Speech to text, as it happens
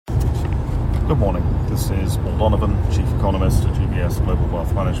Good morning. This is Paul Donovan, Chief Economist at UBS Global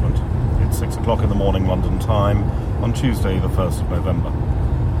Wealth Management. It's 6 o'clock in the morning London time on Tuesday the 1st of November.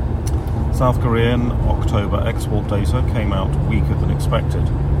 South Korean October export data came out weaker than expected.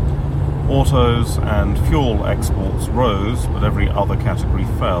 Autos and fuel exports rose, but every other category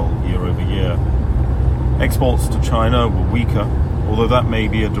fell year over year. Exports to China were weaker, although that may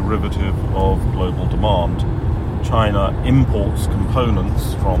be a derivative of global demand. China imports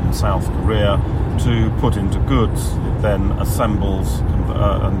components from South Korea to put into goods. It then assembles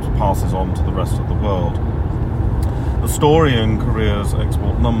and passes on to the rest of the world. The story in Korea's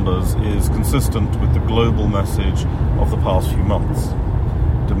export numbers is consistent with the global message of the past few months.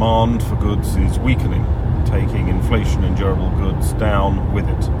 Demand for goods is weakening, taking inflation in durable goods down with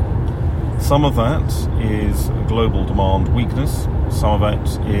it. Some of that is global demand weakness. Some of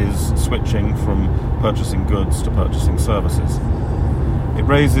it is switching from purchasing goods to purchasing services. It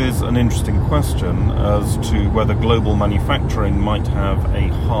raises an interesting question as to whether global manufacturing might have a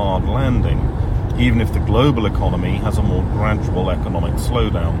hard landing, even if the global economy has a more gradual economic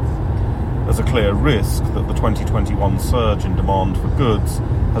slowdown. There's a clear risk that the 2021 surge in demand for goods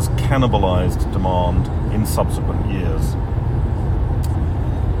has cannibalized demand in subsequent years.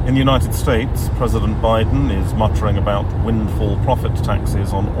 In the United States, President Biden is muttering about windfall profit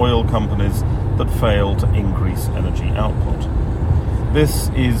taxes on oil companies that fail to increase energy output. This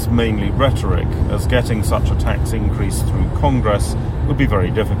is mainly rhetoric, as getting such a tax increase through Congress would be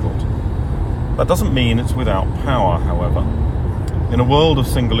very difficult. That doesn't mean it's without power, however. In a world of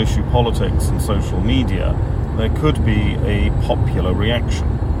single-issue politics and social media, there could be a popular reaction.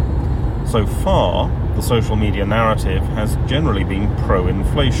 So far, the social media narrative has generally been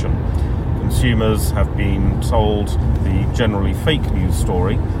pro-inflation. Consumers have been told the generally fake news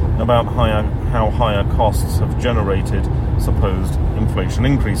story about how higher costs have generated supposed inflation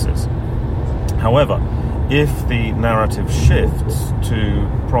increases. However, if the narrative shifts to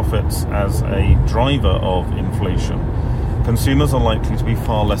profits as a driver of inflation, consumers are likely to be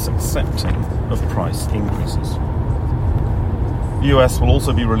far less accepting of price increases. The US will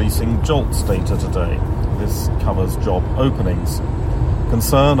also be releasing JOLTS data today. This covers job openings.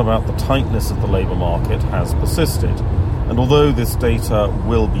 Concern about the tightness of the labour market has persisted, and although this data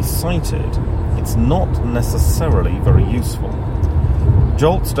will be cited, it's not necessarily very useful.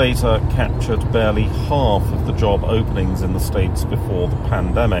 JOLTS data captured barely half of the job openings in the States before the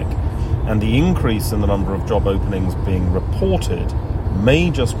pandemic, and the increase in the number of job openings being reported may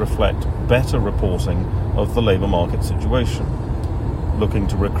just reflect better reporting of the labour market situation. Looking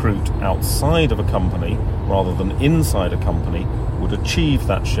to recruit outside of a company rather than inside a company would achieve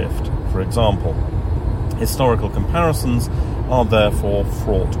that shift, for example. Historical comparisons are therefore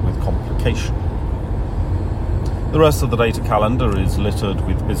fraught with complication. The rest of the data calendar is littered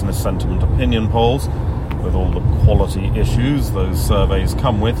with business sentiment opinion polls, with all the quality issues those surveys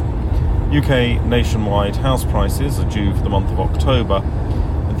come with. UK nationwide house prices are due for the month of October.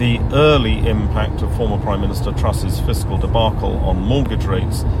 The early impact of former Prime Minister Truss's fiscal debacle on mortgage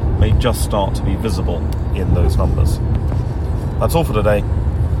rates may just start to be visible in those numbers. That's all for today.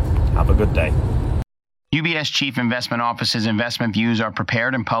 Have a good day. UBS Chief Investment Office's investment views are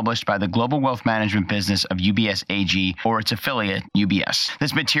prepared and published by the global wealth management business of UBS AG or its affiliate, UBS.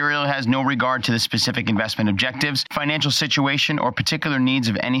 This material has no regard to the specific investment objectives, financial situation, or particular needs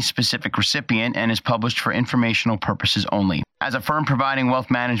of any specific recipient and is published for informational purposes only. As a firm providing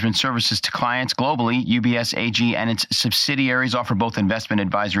wealth management services to clients globally, UBS AG and its subsidiaries offer both investment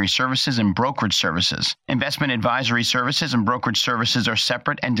advisory services and brokerage services. Investment advisory services and brokerage services are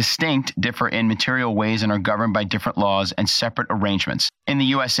separate and distinct, differ in material ways, and are governed by different laws and separate arrangements. In the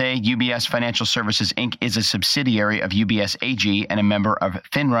USA, UBS Financial Services Inc. is a subsidiary of UBS AG and a member of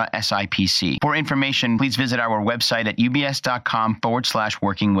FINRA SIPC. For information, please visit our website at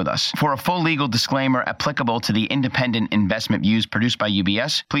ubs.com/working with us. For a full legal disclaimer applicable to the independent investment views produced by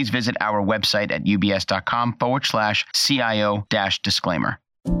UBS, please visit our website at ubs.com/CIO-disclaimer.